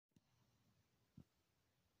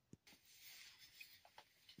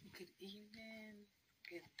evening,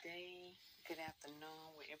 good day, good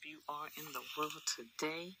afternoon, wherever you are in the world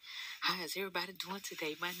today. How is everybody doing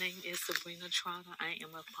today? My name is Sabrina Trotter. I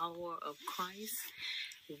am a follower of Christ.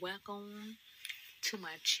 Welcome to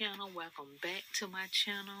my channel. Welcome back to my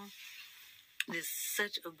channel. It's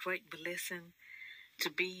such a great blessing to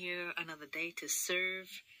be here another day to serve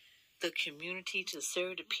the community, to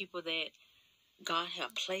serve the people that God has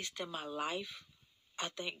placed in my life. I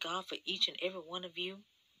thank God for each and every one of you.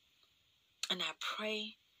 And I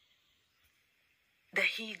pray that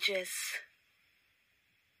He just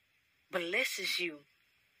blesses you,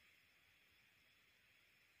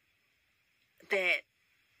 that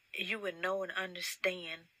you would know and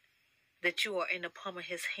understand that you are in the palm of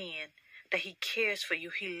His hand, that He cares for you,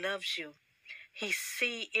 He loves you, He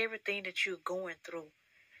sees everything that you're going through,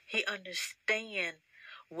 He understands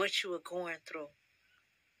what you are going through,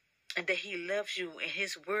 and that He loves you, and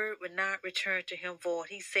His word will not return to Him void.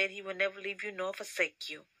 He said He will never leave you nor forsake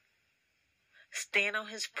you. Stand on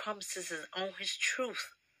His promises and on His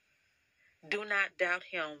truth. Do not doubt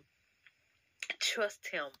Him. Trust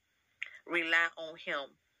Him. Rely on Him.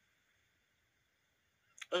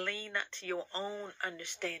 Lean not to your own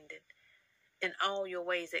understanding. In all your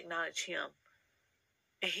ways acknowledge Him,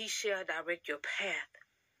 and He shall direct your path.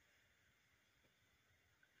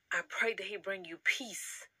 I pray that He bring you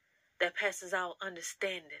peace that passes all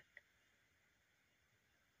understanding.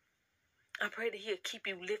 I pray that He'll keep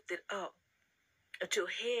you lifted up, that your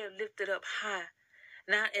head lifted up high,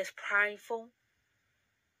 not as prideful,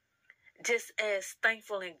 just as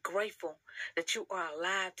thankful and grateful that you are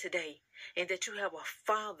alive today, and that you have a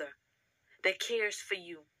Father that cares for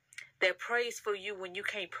you, that prays for you when you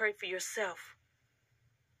can't pray for yourself.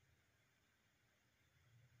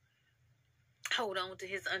 Hold on to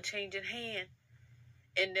His unchanging hand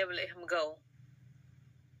and never let Him go.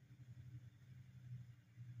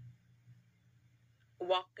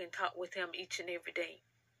 Walk and talk with Him each and every day.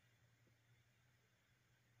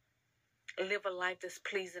 Live a life that's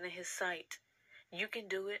pleasing in His sight. You can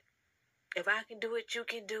do it. If I can do it, you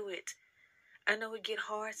can do it. I know it get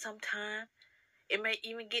hard sometimes. It may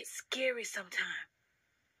even get scary sometimes.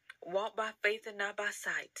 Walk by faith and not by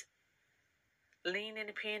sight. Lean and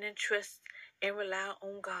depend and trust and rely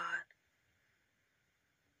on God.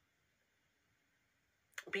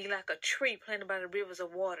 Be like a tree planted by the rivers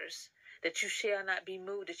of waters, that you shall not be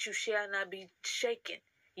moved, that you shall not be shaken.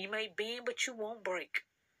 You may bend, but you won't break.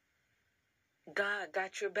 God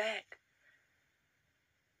got your back.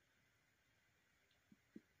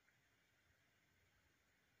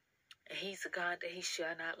 And He's a God that He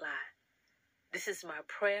shall not lie. This is my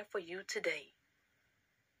prayer for you today,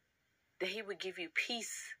 that He would give you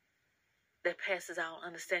peace that passes all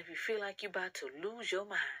understanding. If you feel like you're about to lose your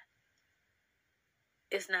mind,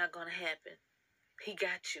 it's not going to happen. He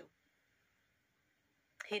got you.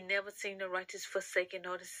 He never seen the righteous forsaken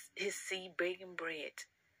nor his seed begging bread.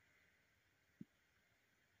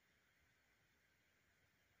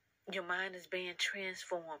 Your mind is being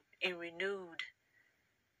transformed and renewed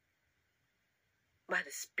by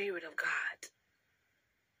the Spirit of God.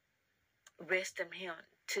 Rest in Him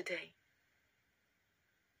today.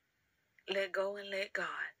 Let go and let God.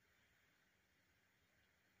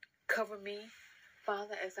 Cover me,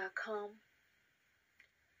 Father, as I come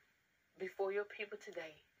before your people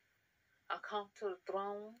today. I come to the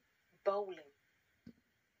throne boldly.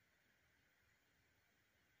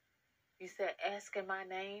 You said, ask in my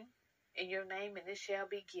name, in your name, and it shall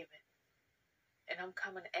be given. And I'm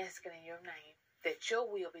coming asking in your name that your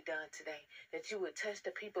will be done today, that you would touch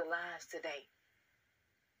the people's lives today.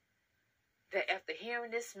 That after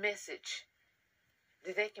hearing this message,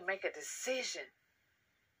 that they can make a decision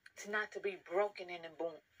to not to be broken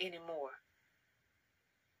anymore.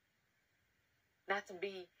 Not to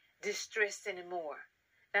be distressed anymore.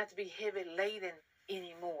 Not to be heavy laden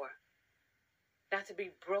anymore. Not to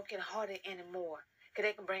be brokenhearted anymore. Because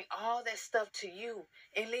they can bring all that stuff to you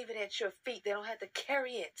and leave it at your feet. They don't have to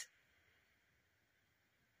carry it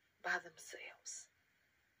by themselves.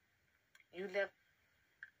 You left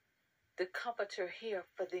the Comforter here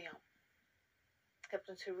for them. Help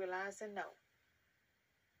them to realize and know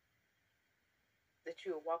that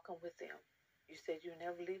you are walking with them. You said you'll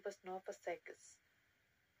never leave us nor forsake us.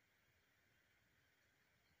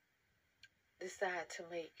 Decide to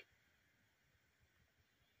make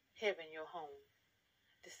heaven your home.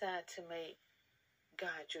 Decide to make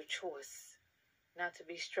God your choice. Not to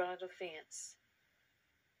be straddled the fence.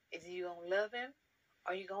 Either you going to love Him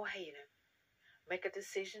or you going to hate Him. Make a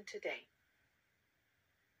decision today.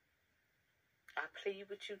 I plead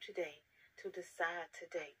with you today to decide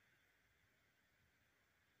today.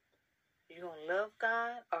 You gonna love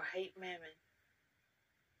God or hate mammon?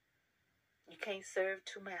 You can't serve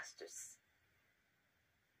two masters.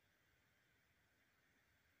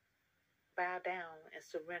 Bow down and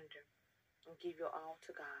surrender and give your all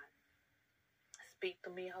to God. Speak to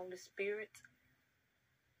me, Holy Spirit.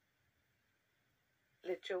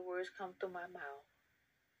 Let your words come through my mouth.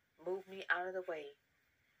 Move me out of the way.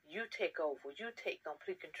 You take over. You take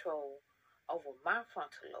complete control over my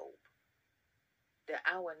frontal lobe. That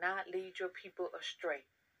I will not lead your people astray.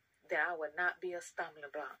 That I will not be a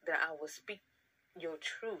stumbling block. That I will speak your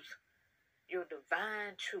truth, your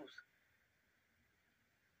divine truth.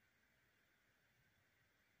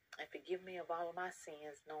 And forgive me of all of my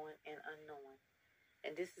sins, knowing and unknowing.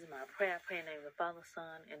 And this is my prayer. I pray in the name of the Father,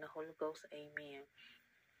 Son, and the Holy Ghost. Amen.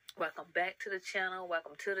 Welcome back to the channel.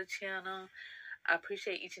 Welcome to the channel. I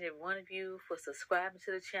appreciate each and every one of you for subscribing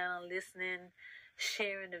to the channel, listening,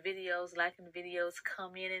 sharing the videos, liking the videos,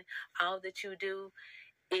 commenting. All that you do,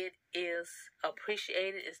 it is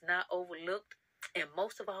appreciated. It's not overlooked. And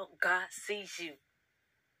most of all, God sees you.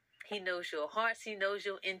 He knows your hearts. He knows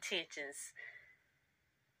your intentions.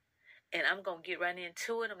 And I'm going to get right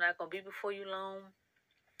into it. I'm not going to be before you long.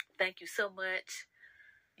 Thank you so much.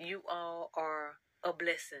 You all are a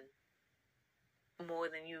blessing more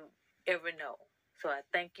than you ever know. So I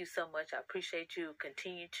thank you so much. I appreciate you.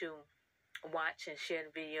 Continue to watch and share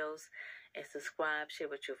the videos and subscribe. Share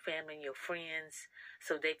with your family and your friends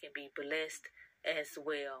so they can be blessed as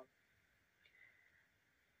well.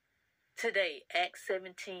 Today, Acts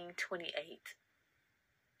 17:28.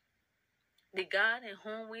 The God in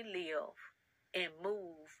whom we live and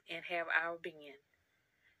move and have our being.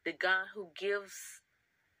 The God who gives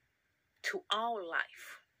to all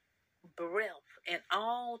life, breath, and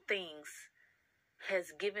all things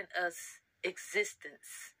has given us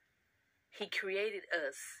existence. He created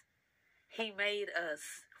us. He made us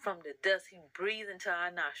from the dust. He breathed into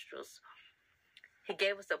our nostrils. He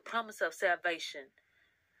gave us the promise of salvation,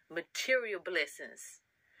 material blessings,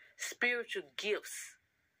 spiritual gifts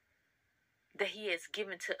that he has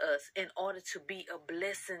given to us in order to be a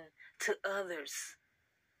blessing to others.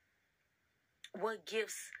 What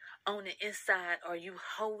gifts on the inside are you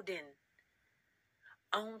holding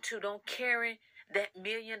on to? Don't carry that $1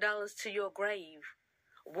 million to your grave.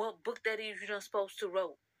 What book that is you done supposed to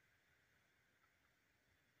wrote?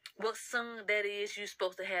 What song that is you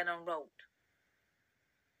supposed to have on wrote?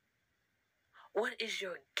 What is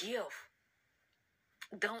your gift?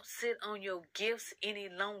 Don't sit on your gifts any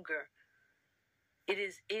longer.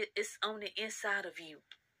 It's on the inside of you.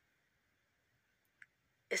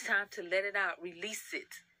 It's time to let it out, release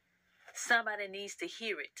it. Somebody needs to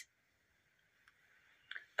hear it.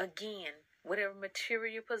 Again, whatever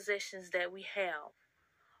material possessions that we have,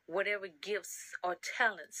 whatever gifts or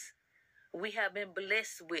talents we have been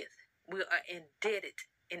blessed with, we are indebted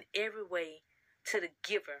in every way to the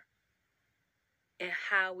giver and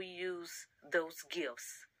how we use those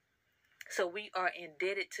gifts. So we are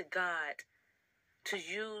indebted to God to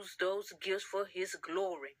use those gifts for his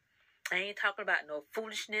glory. I ain't talking about no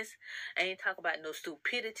foolishness. I ain't talking about no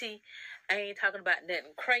stupidity. I ain't talking about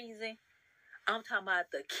nothing crazy. I'm talking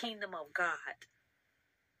about the kingdom of God.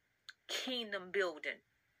 Kingdom building.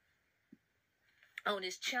 On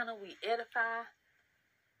this channel, we edify,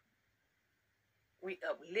 we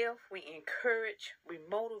uplift, we encourage, we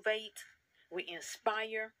motivate, we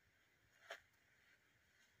inspire.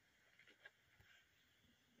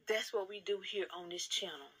 That's what we do here on this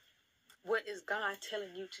channel. What is God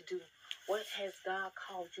telling you to do? What has God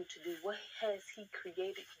called you to do? What has he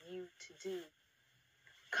created you to do?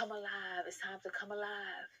 Come alive. It's time to come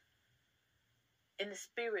alive. In the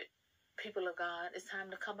spirit, people of God, it's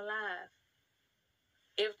time to come alive.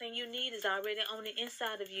 Everything you need is already on the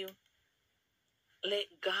inside of you. Let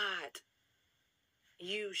God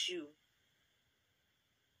use you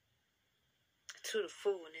to the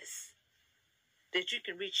fullness, that you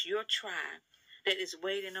can reach your tribe that is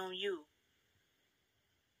waiting on you.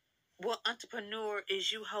 What entrepreneur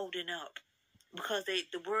is you holding up? Because the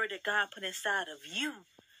word that God put inside of you,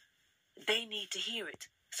 they need to hear it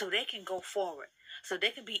so they can go forward, so they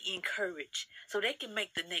can be encouraged, so they can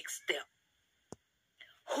make the next step.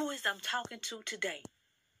 Who is I'm talking to today?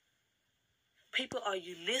 People, are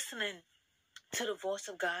you listening to the voice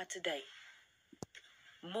of God today?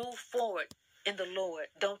 Move forward in the Lord.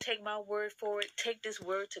 Don't take my word for it. Take this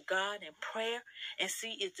word to God in prayer and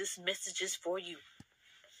see if this message is for you.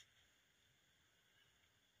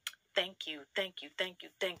 Thank you, thank you, thank you,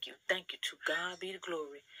 thank you, thank you. To God be the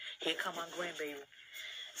glory. Here come my grandbaby.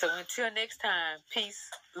 So until next time, peace,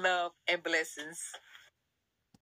 love, and blessings.